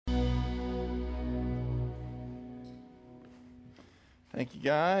Thank you,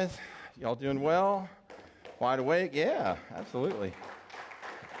 guys. Y'all doing well? Wide awake? Yeah, absolutely.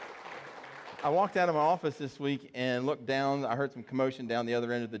 I walked out of my office this week and looked down. I heard some commotion down the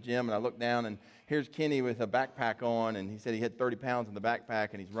other end of the gym, and I looked down, and here's Kenny with a backpack on, and he said he had 30 pounds in the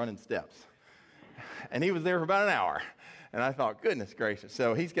backpack, and he's running steps. And he was there for about an hour. And I thought, goodness gracious.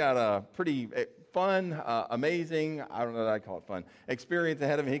 So he's got a pretty fun, amazing, I don't know that I call it fun, experience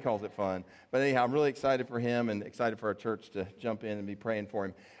ahead of him. He calls it fun. But anyhow, I'm really excited for him and excited for our church to jump in and be praying for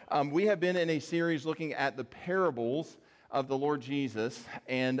him. We have been in a series looking at the parables of the Lord Jesus.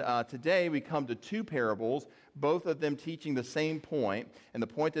 And today we come to two parables, both of them teaching the same point. And the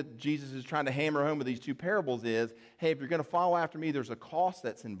point that Jesus is trying to hammer home with these two parables is, hey, if you're going to follow after me, there's a cost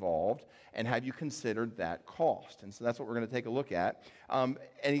that's involved. And have you considered that cost? And so that's what we're going to take a look at. And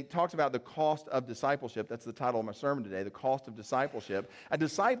he talks about the cost of discipleship. That's the title of my sermon today, the cost of discipleship. A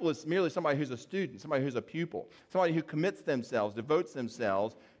disciple is merely somebody who's a student, somebody who's a pupil, somebody who commits themselves, devotes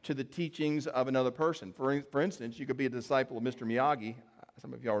themselves to the teachings of another person. For instance, you could be a disciple of Mr. Miyagi.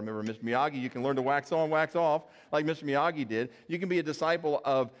 Some of y'all remember Mr. Miyagi. You can learn to wax on, wax off, like Mr. Miyagi did. You can be a disciple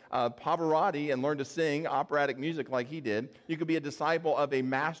of Pavarotti and learn to sing operatic music like he did. You could be a disciple of a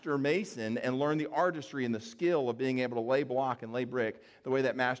master mason and learn the artistry and the skill of being able to lay block and lay brick the way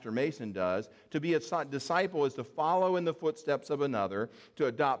that master mason does. To be a disciple is to follow in the footsteps of another, to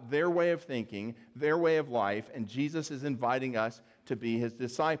adopt their way of thinking, their way of life, and Jesus is inviting us to be his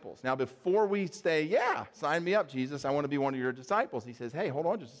disciples. Now, before we say, yeah, sign me up, Jesus, I want to be one of your disciples, he says, hey, hold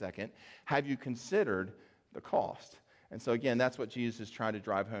on just a second. Have you considered the cost? And so, again, that's what Jesus is trying to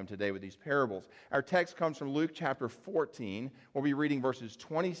drive home today with these parables. Our text comes from Luke chapter 14. We'll be reading verses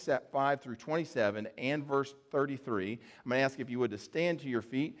 25 through 27 and verse 33. I'm going to ask if you would to stand to your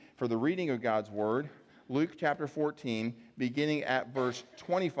feet for the reading of God's word. Luke chapter 14, beginning at verse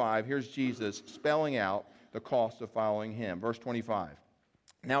 25. Here's Jesus spelling out the cost of following him. Verse 25.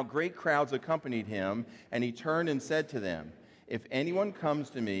 Now great crowds accompanied him, and he turned and said to them, if anyone comes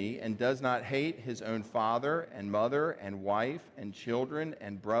to me and does not hate his own father and mother and wife and children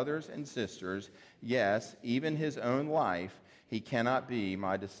and brothers and sisters, yes, even his own life, he cannot be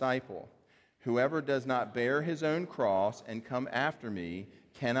my disciple. Whoever does not bear his own cross and come after me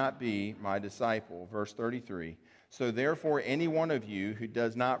cannot be my disciple. Verse 33. So therefore, any one of you who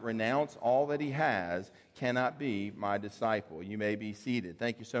does not renounce all that he has cannot be my disciple. You may be seated.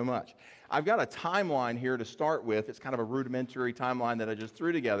 Thank you so much. I've got a timeline here to start with. It's kind of a rudimentary timeline that I just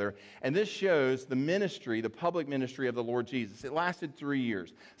threw together. And this shows the ministry, the public ministry of the Lord Jesus. It lasted 3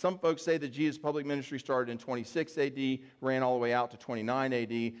 years. Some folks say that Jesus' public ministry started in 26 AD, ran all the way out to 29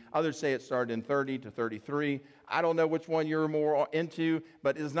 AD. Others say it started in 30 to 33. I don't know which one you're more into,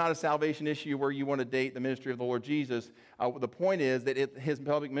 but it is not a salvation issue where you want to date the ministry of the Lord Jesus. The point is that his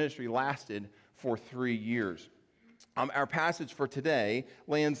public ministry lasted for 3 years. Our passage for today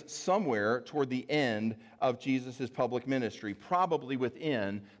lands somewhere toward the end of Jesus' public ministry, probably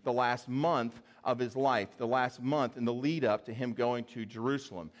within the last month of his life, the last month in the lead up to him going to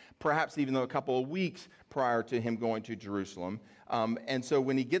Jerusalem, perhaps even a couple of weeks prior to him going to Jerusalem. And so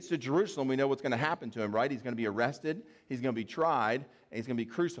when he gets to Jerusalem, we know what's going to happen to him, right? He's going to be arrested, he's going to be tried, and he's going to be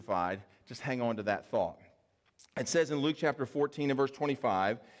crucified. Just hang on to that thought. It says in Luke chapter 14 and verse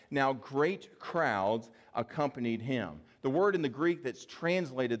 25, now great crowds accompanied him. The word in the Greek that's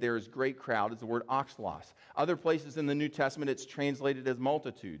translated there as great crowd is the word oxlos. Other places in the New Testament it's translated as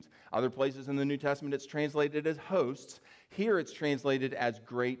multitudes. Other places in the New Testament it's translated as hosts. Here it's translated as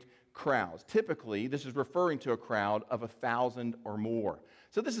great crowds. Typically, this is referring to a crowd of 1,000 or more.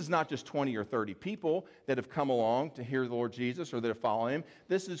 So this is not just 20 or 30 people that have come along to hear the Lord Jesus or that are following him.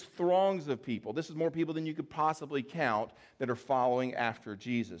 This is throngs of people. This is more people than you could possibly count that are following after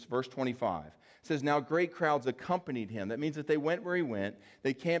Jesus. Verse 25 says, now great crowds accompanied him. That means that they went where he went.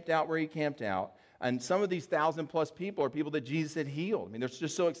 They camped out where he camped out. And some of these 1,000+ people are people that Jesus had healed. I mean, they're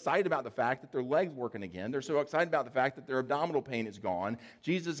just so excited about the fact that their legs working again. They're so excited about the fact that their abdominal pain is gone.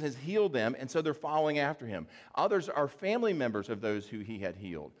 Jesus has healed them, and so they're following after him. Others are family members of those who he had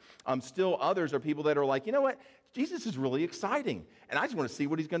healed. Still others are people that are like, you know what? Jesus is really exciting, and I just want to see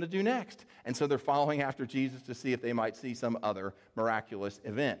what he's going to do next. And so they're following after Jesus to see if they might see some other miraculous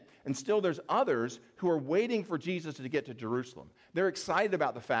event. And still there's others who are waiting for Jesus to get to Jerusalem. They're excited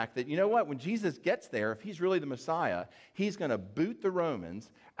about the fact that, you know what, when Jesus gets there, if he's really the Messiah, he's going to boot the Romans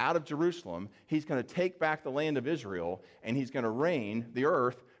out of Jerusalem. He's going to take back the land of Israel, and he's going to reign the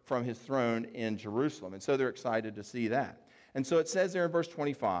earth from his throne in Jerusalem. And so they're excited to see that. And so it says there in verse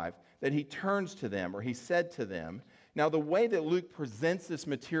 25 that he turns to them, or he said to them. Now, the way that Luke presents this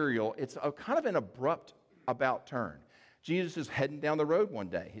material, it's a kind of an abrupt about turn. Jesus is heading down the road one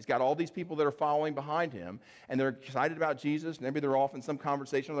day. He's got all these people that are following behind him, and they're excited about Jesus. Maybe they're off in some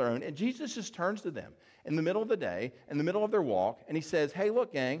conversation of their own, and Jesus just turns to them in the middle of the day, in the middle of their walk, and he says, hey,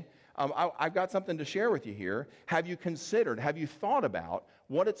 look, gang, I've got something to share with you here. Have you thought about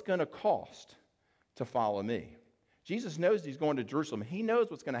what it's going to cost to follow me? Jesus knows he's going to Jerusalem. He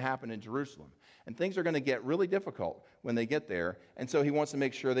knows what's going to happen in Jerusalem. And things are going to get really difficult when they get there. And so he wants to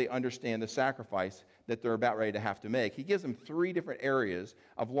make sure they understand the sacrifice that they're about ready to have to make. He gives them 3 different areas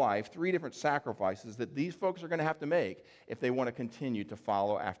of life, 3 different sacrifices that these folks are going to have to make if they want to continue to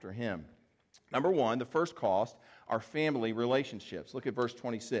follow after him. Number 1, the first cost are family relationships. Look at verse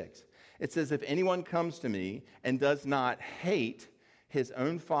 26. It says, if anyone comes to me and does not hate his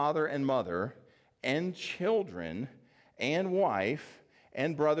own father and mother and children and wife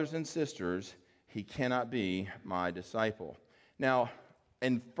and brothers and sisters, he cannot be my disciple. Now,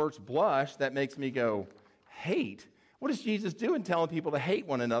 in first blush, that makes me go, hate? What is Jesus doing telling people to hate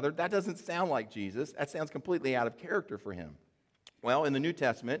one another? That doesn't sound like Jesus. That sounds completely out of character for him. Well, in the New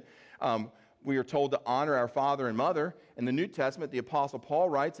Testament, we are told to honor our father and mother. In the New Testament, the Apostle Paul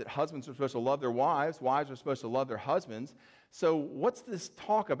writes that husbands are supposed to love their wives are supposed to love their husbands. So what's this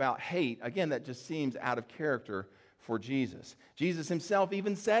talk about hate? Again, that just seems out of character for Jesus. Jesus himself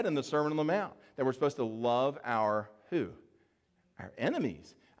even said in the Sermon on the Mount that we're supposed to love our who? Our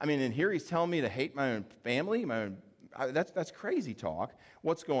enemies. I mean, and here he's telling me to hate my own family, that's crazy talk.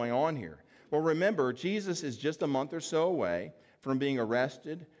 What's going on here? Well, remember, Jesus is just a month or so away from being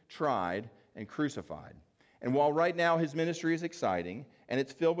arrested, tried, and crucified. And while right now his ministry is exciting, and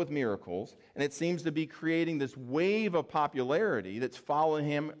it's filled with miracles, and it seems to be creating this wave of popularity that's following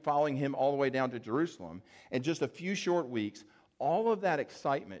him all the way down to Jerusalem, in just a few short weeks, all of that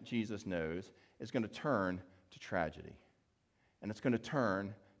excitement, Jesus knows, is going to turn to tragedy. And it's going to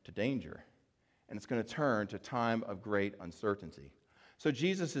turn to danger. And it's going to turn to time of great uncertainty. So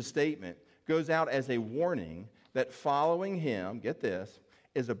Jesus' statement goes out as a warning that following him, get this,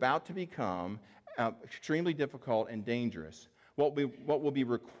 is about to become extremely difficult and dangerous. What will be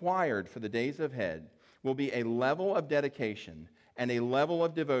required for the days ahead will be a level of dedication and a level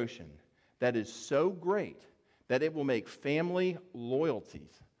of devotion that is so great that it will make family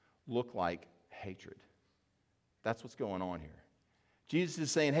loyalties look like hatred. That's what's going on here. Jesus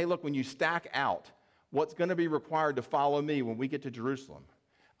is saying, hey, look, when you stack out what's going to be required to follow me when we get to Jerusalem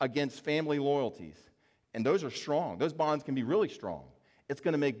against family loyalties, and those are strong. Those bonds can be really strong. It's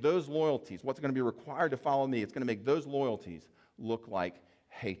going to make those loyalties, what's going to be required to follow me, it's going to make those loyalties look like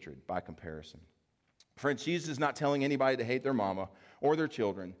hatred by comparison. Friends, Jesus is not telling anybody to hate their mama or their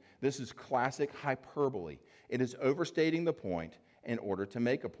children. This is classic hyperbole. It is overstating the point in order to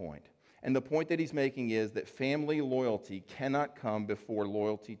make a point. And the point that he's making is that family loyalty cannot come before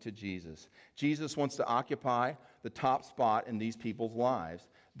loyalty to Jesus. Jesus wants to occupy the top spot in these people's lives.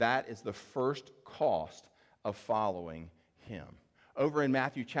 That is the first cost of following him. Over in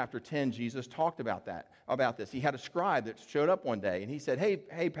Matthew chapter 10, Jesus talked about this. He had a scribe that showed up one day, and he said,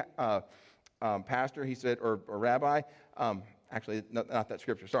 hey, pastor, he said, or rabbi, actually, not that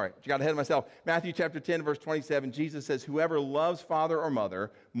scripture, sorry. I got ahead of myself. Matthew chapter 10, verse 27, Jesus says, whoever loves father or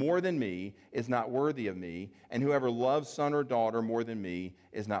mother more than me is not worthy of me, and whoever loves son or daughter more than me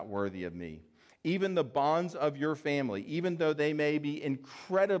is not worthy of me. Even the bonds of your family, even though they may be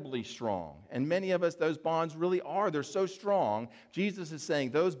incredibly strong, and many of us, those bonds really are, they're so strong, Jesus is saying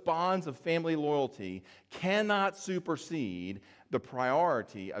those bonds of family loyalty cannot supersede the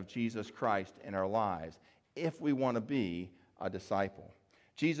priority of Jesus Christ in our lives if we want to be a disciple.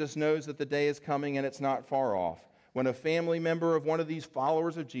 Jesus knows that the day is coming and it's not far off when a family member of one of these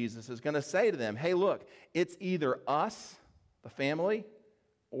followers of Jesus is going to say to them, hey, look, it's either us, the family,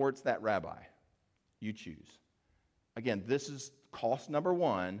 or it's that rabbi. You choose. Again, this is cost number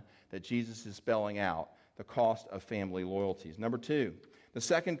 1 that Jesus is spelling out, the cost of family loyalties. Number 2, the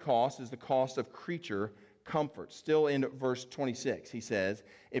second cost is the cost of creature comfort. Still in verse 26, he says,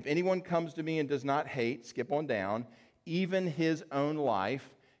 if anyone comes to me and does not hate, skip on down, even his own life,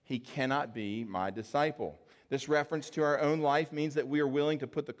 he cannot be my disciple. This reference to our own life means that we are willing to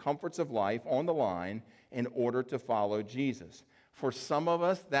put the comforts of life on the line in order to follow Jesus. For some of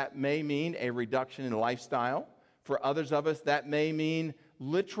us, that may mean a reduction in lifestyle. For others of us, that may mean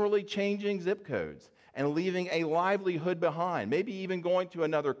literally changing zip codes and leaving a livelihood behind, maybe even going to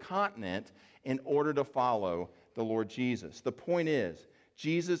another continent in order to follow the Lord Jesus. The point is,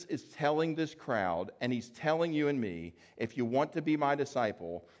 Jesus is telling this crowd, and he's telling you and me, if you want to be my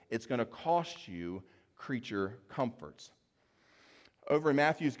disciple, it's going to cost you creature comforts. Over in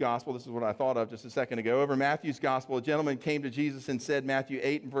Matthew's gospel, this is what I thought of just a second ago. Over in Matthew's gospel, a gentleman came to Jesus and said, Matthew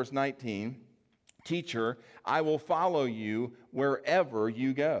 8 and verse 19, "Teacher, I will follow you wherever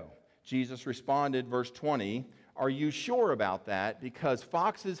you go." Jesus responded, verse 20, "Are you sure about that? Because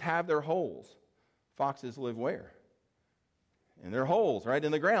foxes have their holes." Foxes live where? In their holes, right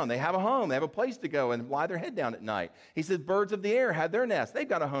in the ground. They have a home. They have a place to go and lie their head down at night. He says, "Birds of the air have their nests. They've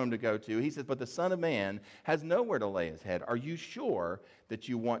got a home to go to." He says, "But the Son of Man has nowhere to lay his head. Are you sure that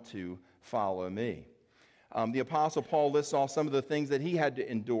you want to follow me?" The Apostle Paul lists off some of the things that he had to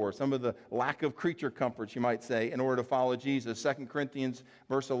endure, some of the lack of creature comforts, you might say, in order to follow Jesus. 2 Corinthians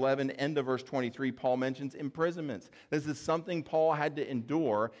verse 11, end of verse 23, Paul mentions imprisonments. This is something Paul had to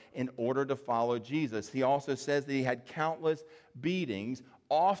endure in order to follow Jesus. He also says that he had countless beatings,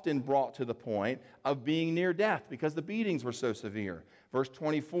 often brought to the point of being near death because the beatings were so severe. Verse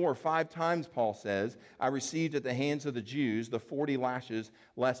 24, 5 times Paul says, "I received at the hands of the Jews the 40 lashes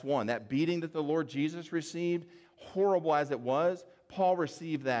less one." That beating that the Lord Jesus received, horrible as it was, Paul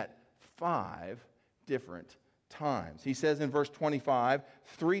received that 5 different times. He says in verse 25,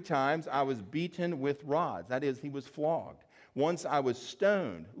 3 times I was beaten with rods. That is, he was flogged. Once I was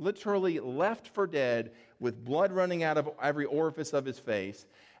stoned, literally left for dead with blood running out of every orifice of his face.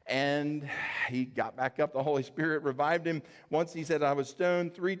 And he got back up. The Holy Spirit revived him. Once he said, I was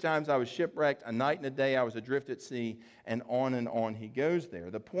stoned. 3 times I was shipwrecked. A night and a day I was adrift at sea. And on he goes there.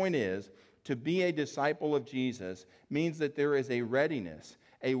 The point is, to be a disciple of Jesus means that there is a readiness,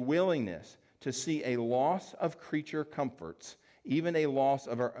 a willingness to see a loss of creature comforts, even a loss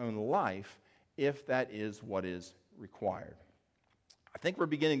of our own life, if that is what is required. I think we're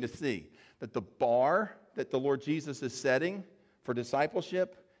beginning to see that the bar that the Lord Jesus is setting for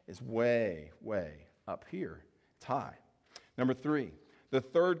discipleship is way, way up here. It's high. Number 3, the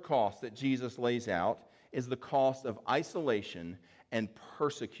third cost that Jesus lays out is the cost of isolation and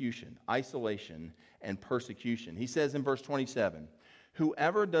persecution. Isolation and persecution. He says in verse 27,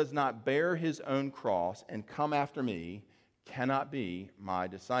 "Whoever does not bear his own cross and come after me cannot be my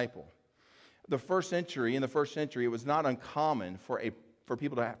disciple." In the first century, it was not uncommon for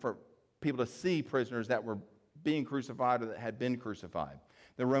people to see prisoners that were being crucified or that had been crucified.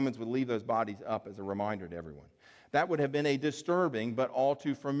 The Romans would leave those bodies up as a reminder to everyone. That would have been a disturbing but all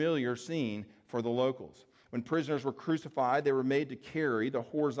too familiar scene for the locals. When prisoners were crucified, they were made to carry the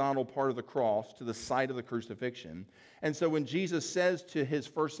horizontal part of the cross to the site of the crucifixion. And so when Jesus says to his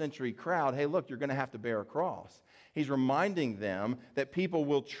first century crowd, "Hey, look, you're going to have to bear a cross," he's reminding them that people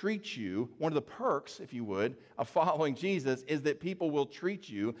will treat you. One of the perks, if you would, of following Jesus is that people will treat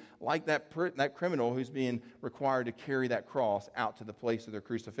you like that criminal who's being required to carry that cross out to the place of their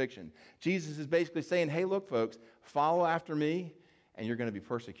crucifixion. Jesus is basically saying, "Hey, look, folks, follow after me and you're going to be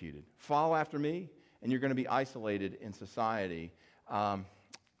persecuted. Follow after me and you're going to be isolated in society."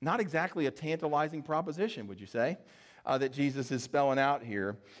 Not exactly a tantalizing proposition, would you say, that Jesus is spelling out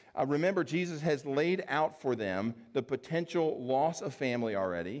here. Remember, Jesus has laid out for them the potential loss of family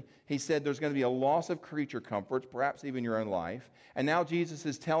already. He said there's going to be a loss of creature comforts, perhaps even your own life. And now Jesus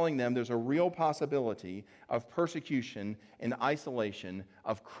is telling them there's a real possibility of persecution and isolation,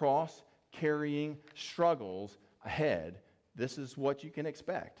 of cross-carrying struggles ahead. This is what you can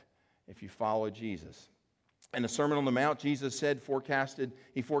expect if you follow Jesus. In the Sermon on the Mount, Jesus said,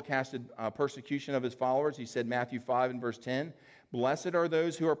 he forecasted persecution of his followers. He said, Matthew 5 and verse 10, "Blessed are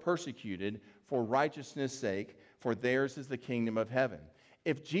those who are persecuted for righteousness' sake, for theirs is the kingdom of heaven."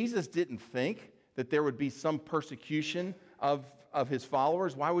 If Jesus didn't think that there would be some persecution of his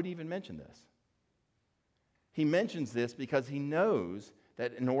followers, why would he even mention this? He mentions this because he knows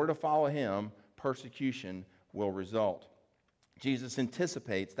that in order to follow him, persecution will result. Jesus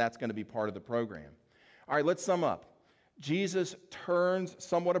anticipates that's going to be part of the program. All right, let's sum up. Jesus turns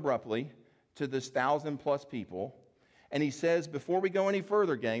somewhat abruptly to this 1,000+ people, and he says, before we go any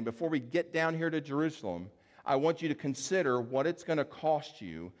further, gang, before we get down here to Jerusalem, I want you to consider what it's going to cost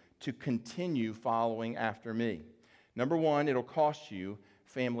you to continue following after me. Number 1, it'll cost you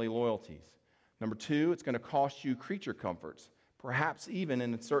family loyalties. Number 2, it's going to cost you creature comforts, perhaps even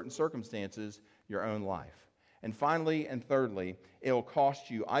in certain circumstances, your own life. And finally and thirdly, it'll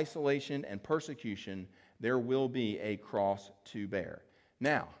cost you isolation and persecution. There will be a cross to bear.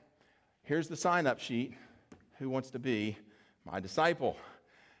 Now, here's the sign-up sheet. Who wants to be my disciple?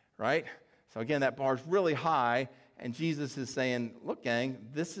 Right? So again, that bar's really high, and Jesus is saying, look, gang,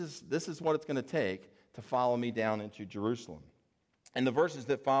 this is what it's going to take to follow me down into Jerusalem. In the verses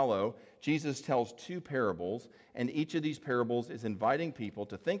that follow, Jesus tells 2 parables, and each of these parables is inviting people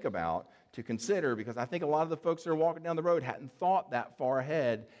to think about, to consider, because I think a lot of the folks that are walking down the road hadn't thought that far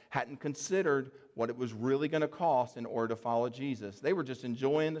ahead, hadn't considered what it was really going to cost in order to follow Jesus. They were just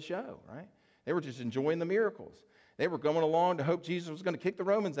enjoying the show, right? They were just enjoying the miracles. They were going along to hope Jesus was going to kick the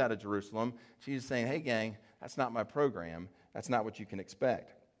Romans out of Jerusalem. Jesus is saying, hey, gang, that's not my program. That's not what you can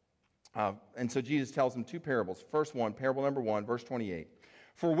expect. And so Jesus tells them two parables. First one, parable number 1, verse 28.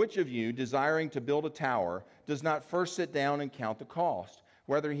 For which of you, desiring to build a tower, does not first sit down and count the cost,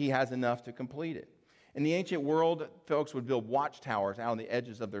 whether he has enough to complete it? In the ancient world, folks would build watchtowers out on the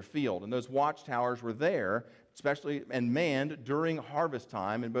edges of their field. And those watchtowers were there, especially and manned during harvest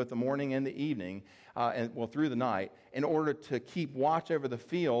time in both the morning and the evening, through the night, in order to keep watch over the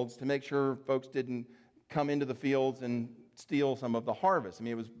fields to make sure folks didn't come into the fields and steal some of the harvest. I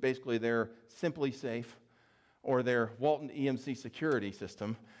mean, it was basically their Simply Safe or their Walton EMC security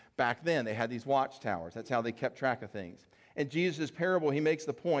system. Back then, they had these watchtowers. That's how they kept track of things. In Jesus' parable, he makes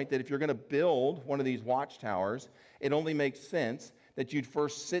the point that if you're going to build one of these watchtowers, it only makes sense that you'd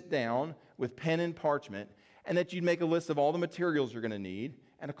first sit down with pen and parchment and that you'd make a list of all the materials you're going to need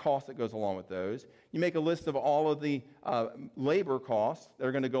and a cost that goes along with those. You make a list of all of the labor costs that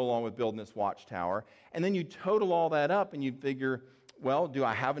are going to go along with building this watchtower. And then you total all that up and you figure, well, do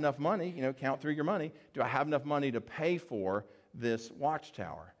I have enough money? Count through your money. Do I have enough money to pay for this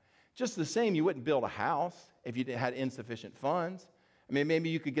watchtower? Just the same, you wouldn't build a house if you had insufficient funds. I mean, maybe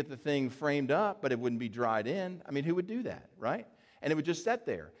you could get the thing framed up, but it wouldn't be dried in. I mean, who would do that, right? And it would just sit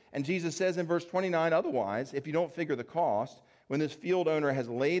there. And Jesus says in verse 29, otherwise, if you don't figure the cost, when this field owner has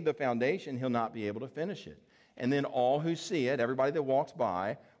laid the foundation, he'll not be able to finish it. And then all who see it, everybody that walks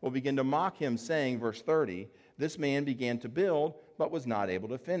by, will begin to mock him, saying, verse 30, this man began to build, but was not able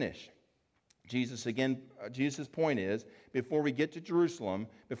to finish. Jesus' point is, before we get to Jerusalem,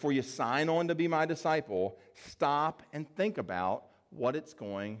 before you sign on to be my disciple, stop and think about what it's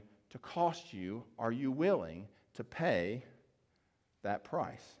going to cost you. Are you willing to pay that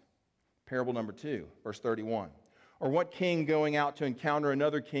price? Parable number 2, verse 31. Or what king going out to encounter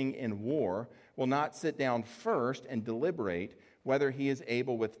another king in war will not sit down first and deliberate whether he is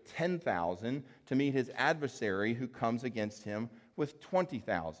able with 10,000 to meet his adversary who comes against him with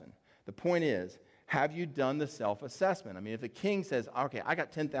 20,000? The point is, have you done the self-assessment? I mean, if the king says, okay, I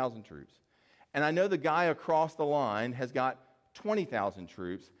got 10,000 troops, and I know the guy across the line has got 20,000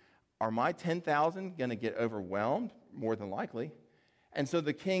 troops, are my 10,000 going to get overwhelmed? More than likely. And so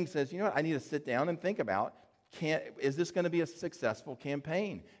the king says, you know what, I need to sit down and think about, is this going to be a successful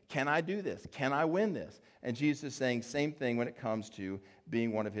campaign? Can I do this? Can I win this? And Jesus is saying same thing when it comes to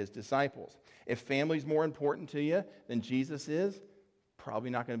being one of his disciples. If family's more important to you than Jesus is, probably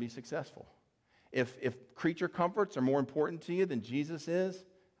not going to be successful. If creature comforts are more important to you than Jesus is,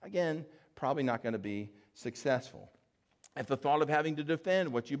 again, probably not going to be successful. If the thought of having to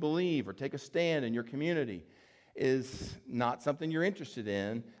defend what you believe or take a stand in your community is not something you're interested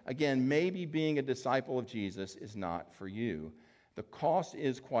in, again, maybe being a disciple of Jesus is not for you. The cost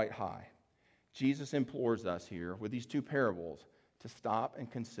is quite high. Jesus implores us here with these two parables to stop and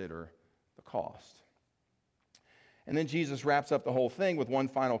consider the cost. And then Jesus wraps up the whole thing with one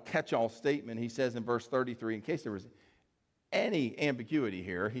final catch-all statement. He says in verse 33, in case there was any ambiguity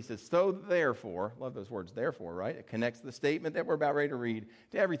here, he says, so therefore, love those words, therefore, right? It connects the statement that we're about ready to read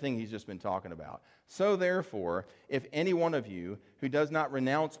to everything he's just been talking about. So therefore, if any one of you who does not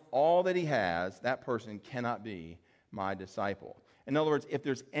renounce all that he has, that person cannot be my disciple. In other words, if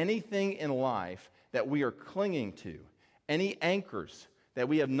there's anything in life that we are clinging to, any anchors that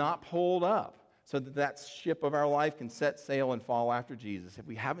we have not pulled up, so that ship of our life can set sail and follow after Jesus. If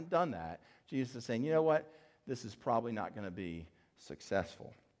we haven't done that, Jesus is saying, you know what? This is probably not going to be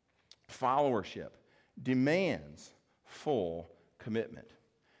successful. Followership demands full commitment.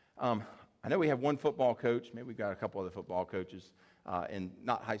 I know we have one football coach. Maybe we've got a couple other football coaches in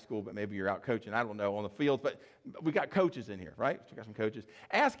not high school, but maybe you're out coaching, I don't know, on the field. But we got coaches in here, right? We got some coaches.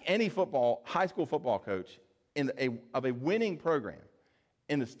 Ask any high school football coach of a winning program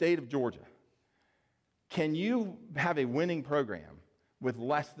in the state of Georgia. Can you have a winning program with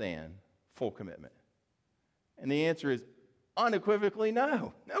less than full commitment? And the answer is unequivocally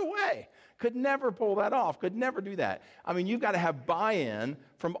no. No way. Could never pull that off. Could never do that. I mean, you've got to have buy-in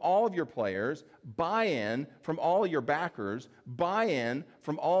from all of your players, buy-in from all of your backers, buy-in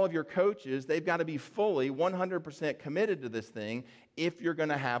from all of your coaches. They've got to be fully 100% committed to this thing if you're going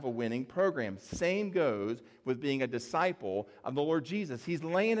to have a winning program. Same goes with being a disciple of the Lord Jesus. He's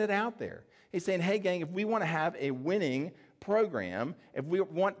laying it out there. He's saying, hey, gang, if we want to have a winning program, if we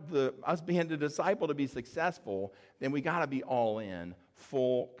want us being the disciple to be successful, then we got to be all in,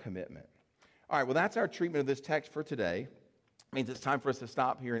 full commitment. All right, well, that's our treatment of this text for today. It means it's time for us to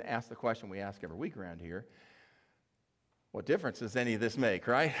stop here and ask the question we ask every week around here. What difference does any of this make,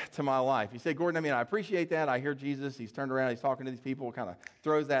 right, to my life? You say, Gordon, I appreciate that. I hear Jesus. He's turned around. He's talking to these people. Kind of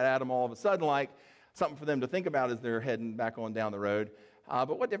throws that at them all of a sudden like, Something for them to think about as they're heading back on down the road.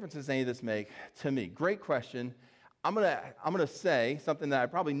 But what difference does any of this make to me? Great question. I'm gonna say something that I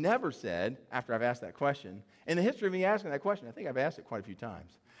probably never said after I've asked that question. In the history of me asking that question, I think I've asked it quite a few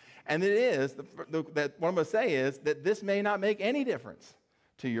times. And it is, that what I'm going to say is that this may not make any difference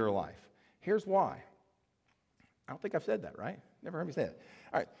to your life. Here's why. I don't think I've said that, right? Never heard me say it.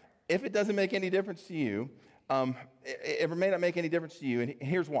 All right. If it doesn't make any difference to you, it may not make any difference to you, and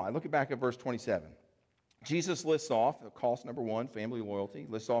here's why. Look back at verse 27. Jesus lists off cost number 1, family loyalty.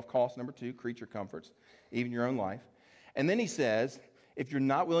 Lists off cost number 2, creature comforts, even your own life. And then he says, if you're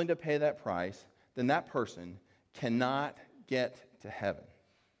not willing to pay that price, then that person cannot get to heaven.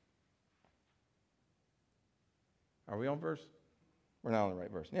 Are we on verse? We're not on the right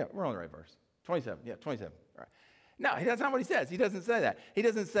verse. Yeah, we're on the right verse. 27. Yeah, 27. All right. No, that's not what he says. He doesn't say that. He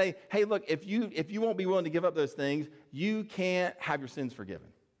doesn't say, hey, look, if you won't be willing to give up those things, you can't have your sins forgiven.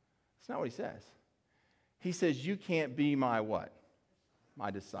 That's not what he says. He says, you can't be my what?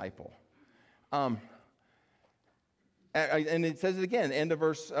 My disciple. And it says it again, end of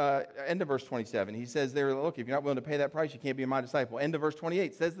verse 27. He says there, look, if you're not willing to pay that price, you can't be my disciple. End of verse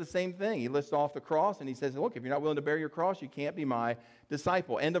 28 says the same thing. He lists off the cross, and he says, look, if you're not willing to bear your cross, you can't be my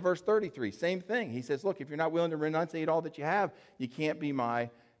disciple. End of verse 33, same thing. He says, look, if you're not willing to renunciate all that you have, you can't be my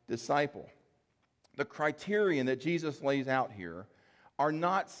disciple. The criterion that Jesus lays out here are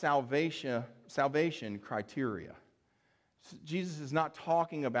not salvation criteria. Jesus is not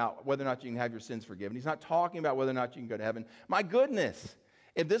talking about whether or not you can have your sins forgiven. He's not talking about whether or not you can go to heaven. My goodness,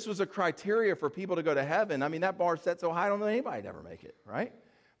 if this was a criteria for people to go to heaven, I mean, that bar set so high, I don't know anybody'd ever make it, right?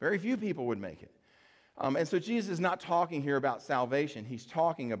 Very few people would make it. And so Jesus is not talking here about salvation. He's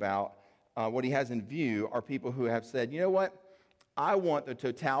talking about what he has in view are people who have said, you know what? I want the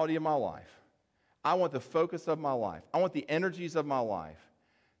totality of my life. I want the focus of my life. I want the energies of my life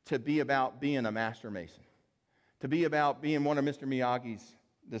to be about being a master mason, to be about being one of Mr. Miyagi's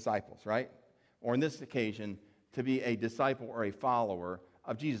disciples, right? Or in this occasion, to be a disciple or a follower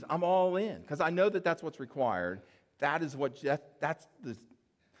of Jesus. I'm all in because I know that that's what's required. That's the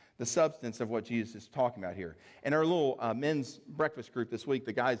substance of what Jesus is talking about here. In our little men's breakfast group this week,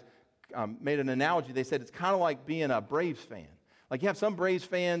 the guys made an analogy. They said it's kind of like being a Braves fan. Like you have some Braves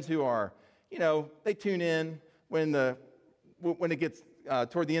fans who are, they tune in when it gets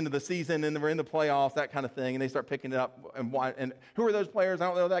toward the end of the season and we're in the playoffs, that kind of thing, and they start picking it up. And who are those players? I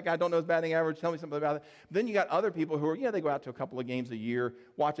don't know that guy. I don't know his batting average. Tell me something about it. Then you got other people who are, they go out to a couple of games a year,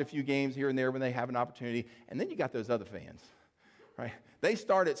 watch a few games here and there when they have an opportunity. And then you got those other fans, right? They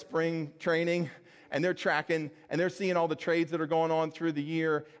start at spring training, and they're tracking, and they're seeing all the trades that are going on through the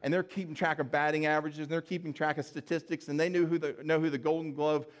year, and they're keeping track of batting averages, and they're keeping track of statistics, and they know who the Golden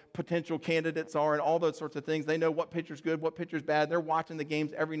Glove potential candidates are and all those sorts of things. They know what pitcher's good, what pitcher's bad. They're watching the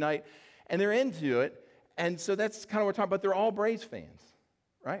games every night, and they're into it. And so that's kind of what we're talking about. But they're all Braves fans,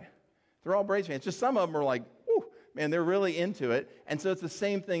 right? They're all Braves fans. Just some of them are like, whoo, man, they're really into it. And so it's the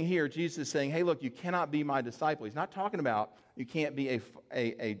same thing here. Jesus is saying, hey, look, you cannot be my disciple. He's not talking about you can't be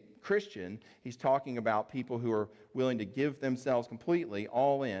a Christian. He's talking about people who are willing to give themselves completely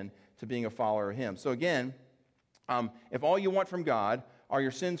all in to being a follower of him. So again, if all you want from God are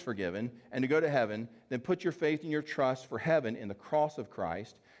your sins forgiven and to go to heaven, then put your faith and your trust for heaven in the cross of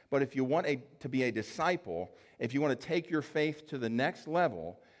Christ. But if you want to be a disciple, if you want to take your faith to the next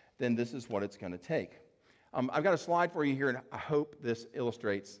level, then this is what it's going to take. I've got a slide for you here, and I hope this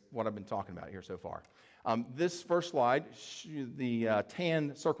illustrates what I've been talking about here so far. This first slide, the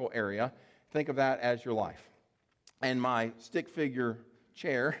tan circle area, think of that as your life. And my stick figure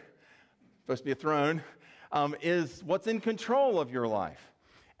chair, supposed to be a throne, is what's in control of your life.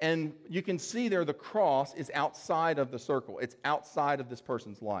 And you can see there the cross is outside of the circle. It's outside of this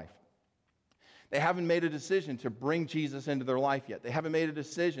person's life. They haven't made a decision to bring Jesus into their life yet. They haven't made a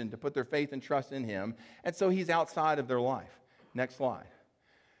decision to put their faith and trust in him. And so he's outside of their life. Next slide.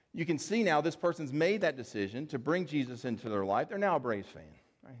 You can see now this person's made that decision to bring Jesus into their life. They're now a Braves fan.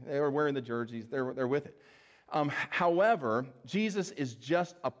 Right? They are wearing the jerseys. They're with it. However, Jesus is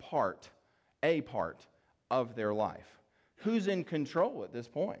just a part of their life. Who's in control at this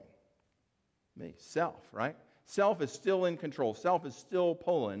point? Me. Self, right? Self is still in control. Self is still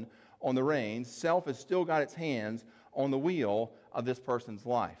pulling on the reins. Self has still got its hands on the wheel of this person's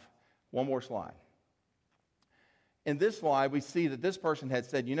life. One more slide. In this slide, we see that this person had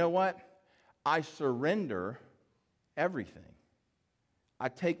said, you know what? I surrender everything. I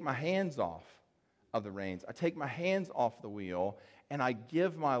take my hands off of the reins. I take my hands off the wheel, and I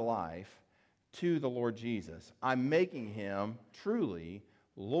give my life to the Lord Jesus. I'm making him truly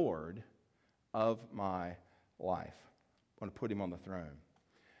Lord of my life. I want to put him on the throne.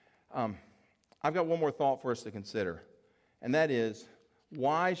 I've got one more thought for us to consider, and that is,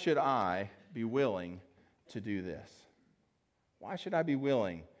 why should I be willing to do this? Why should I be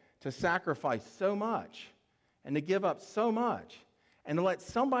willing to sacrifice so much and to give up so much and to let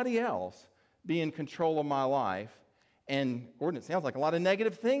somebody else be in control of my life? And Gordon, it sounds like a lot of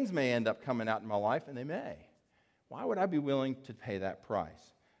negative things may end up coming out in my life, and they may. Why would I be willing to pay that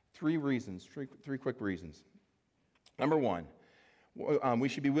price? Three quick reasons. Number one, we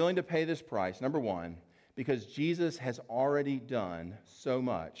should be willing to pay this price, number one, because Jesus has already done so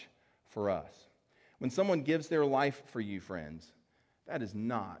much for us. When someone gives their life for you, friends, that is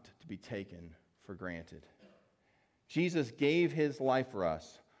not to be taken for granted. Jesus gave his life for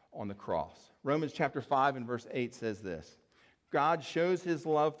us on the cross. Romans chapter 5 and verse 8 says this: God shows his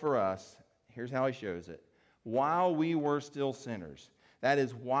love for us, here's how he shows it, while we were still sinners. That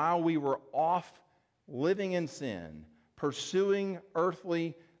is, while we were off living in sin, pursuing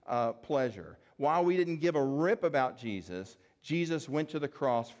earthly pleasure, while we didn't give a rip about Jesus, Jesus went to the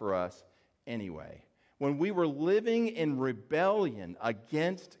cross for us anyway. When we were living in rebellion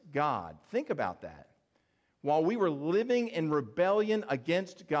against God, think about that. While we were living in rebellion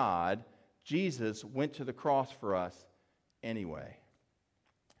against God, Jesus went to the cross for us anyway.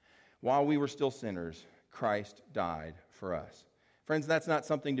 While we were still sinners, Christ died for us. Friends, that's not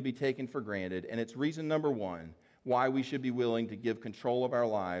something to be taken for granted, and it's reason number one why we should be willing to give control of our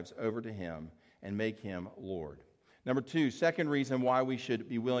lives over to him and make him Lord. Number two, second reason why we should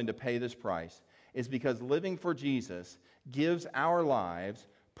be willing to pay this price is because living for Jesus gives our lives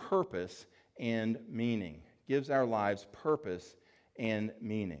purpose and meaning. Gives our lives purpose and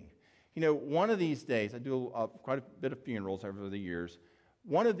meaning. You know, one of these days, I do quite a bit of funerals over the years.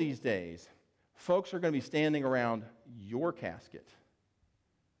 One of these days, folks are going to be standing around your casket.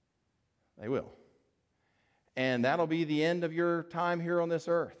 They will. And that'll be the end of your time here on this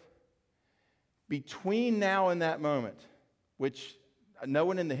earth. Between now and that moment, which no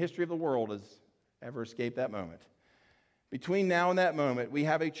one in the history of the world has ever escaped that moment. Between now and that moment, we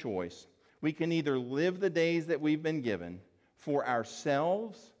have a choice. We can either live the days that we've been given for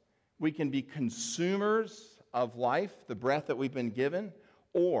ourselves, we can be consumers of life, the breath that we've been given,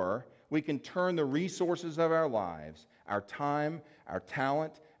 or we can turn the resources of our lives, our time, our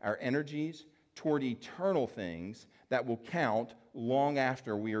talent, our energies, toward eternal things that will count long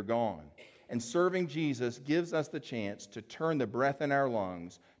after we are gone. And serving Jesus gives us the chance to turn the breath in our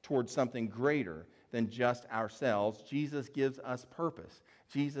lungs towards something greater than just ourselves. Jesus gives us purpose.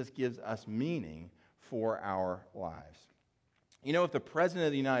 Jesus gives us meaning for our lives. You know, if the President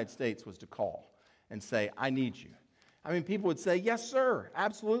of the United States was to call and say, I need you, I mean, people would say, yes, sir,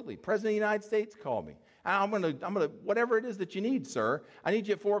 absolutely. President of the United States called me. I'm gonna, whatever it is that you need, sir. I need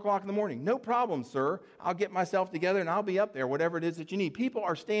you at 4 o'clock in the morning. No problem, sir. I'll get myself together and I'll be up there, whatever it is that you need. People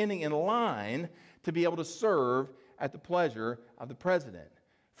are standing in line to be able to serve at the pleasure of the president.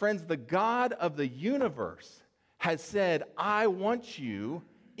 Friends, the God of the universe has said, I want you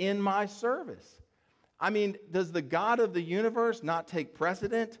in my service. I mean, does the God of the universe not take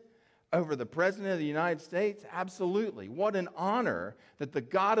precedent over the President of the United States? Absolutely. What an honor that the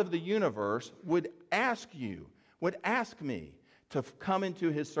God of the universe would ask you, would ask me to come into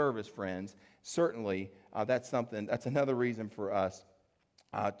his service, friends. Certainly, that's another reason for us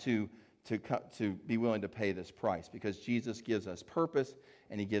to be willing to pay this price, because Jesus gives us purpose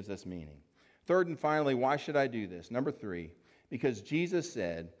and he gives us meaning. Third and finally, why should I do this? Number 3, because Jesus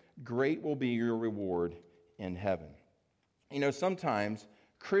said, great will be your reward in heaven. You know, sometimes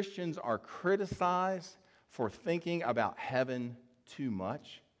Christians are criticized for thinking about heaven too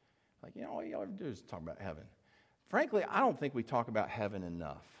much. Like, you know, all you ever do is talk about heaven. Frankly, I don't think we talk about heaven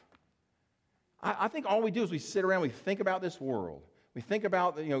enough. I think all we do is we sit around, we think about this world. We think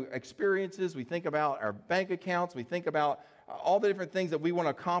about, experiences. We think about our bank accounts. We think about all the different things that we want to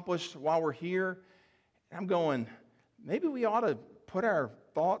accomplish while we're here. And I'm going, maybe we ought to put our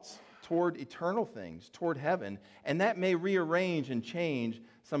thoughts toward eternal things, toward heaven, and that may rearrange and change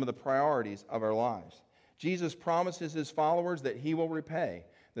some of the priorities of our lives. Jesus promises his followers that he will repay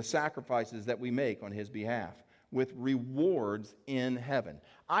the sacrifices that we make on his behalf with rewards in heaven.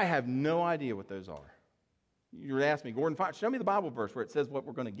 I have no idea what those are. You would ask me, Gordon, show me the Bible verse where it says what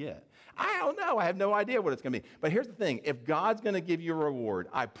we're going to get. I don't know. I have no idea what it's going to be. But here's the thing. If God's going to give you a reward,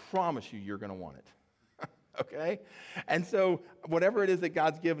 I promise you're going to want it. Okay? And so whatever it is that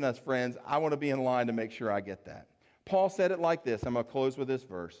God's given us, friends, I want to be in line to make sure I get that. Paul said it like this. I'm going to close with this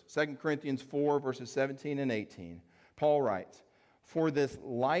verse. 2 Corinthians 4, verses 17 and 18. Paul writes, for this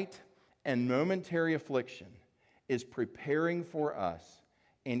light and momentary affliction is preparing for us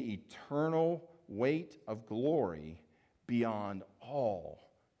an eternal weight of glory beyond all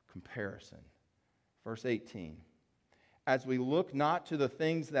comparison. Verse 18. As we look not to the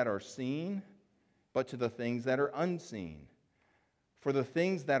things that are seen, but to the things that are unseen. For the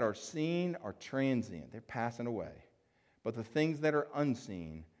things that are seen are transient. They're passing away. But the things that are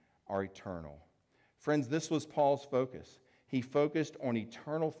unseen are eternal. Friends, this was Paul's focus. He focused on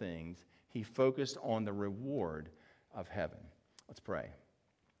eternal things. He focused on the reward of heaven. Let's pray.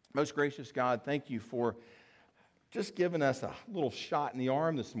 Most gracious God, thank you for just giving us a little shot in the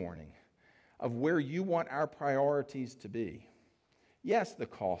arm this morning of where you want our priorities to be. Yes, the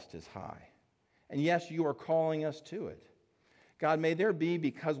cost is high. And yes, you are calling us to it. God, may there be,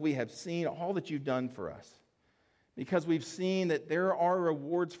 because we have seen all that you've done for us, because we've seen that there are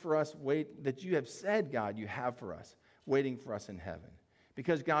rewards for us that you have said, God, you have for us, waiting for us in heaven.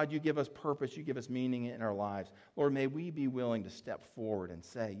 Because, God, you give us purpose, you give us meaning in our lives. Lord, may we be willing to step forward and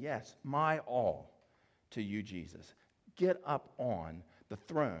say, yes, my all to you, Jesus. Get up on the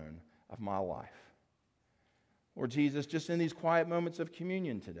throne of my life. Lord Jesus, just in these quiet moments of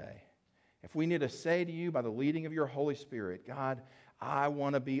communion today, if we need to say to you by the leading of your Holy Spirit, God, I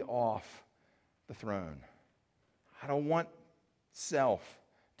want to be off the throne. I don't want self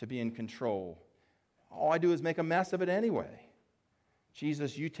to be in control. All I do is make a mess of it anyway.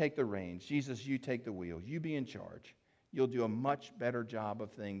 Jesus, you take the reins. Jesus, you take the wheel. You be in charge. You'll do a much better job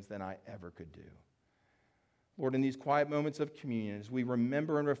of things than I ever could do. Lord, in these quiet moments of communion, as we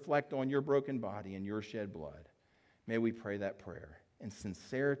remember and reflect on your broken body and your shed blood, may we pray that prayer in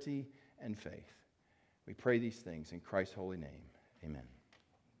sincerity and faith. We pray these things in Christ's holy name. Amen.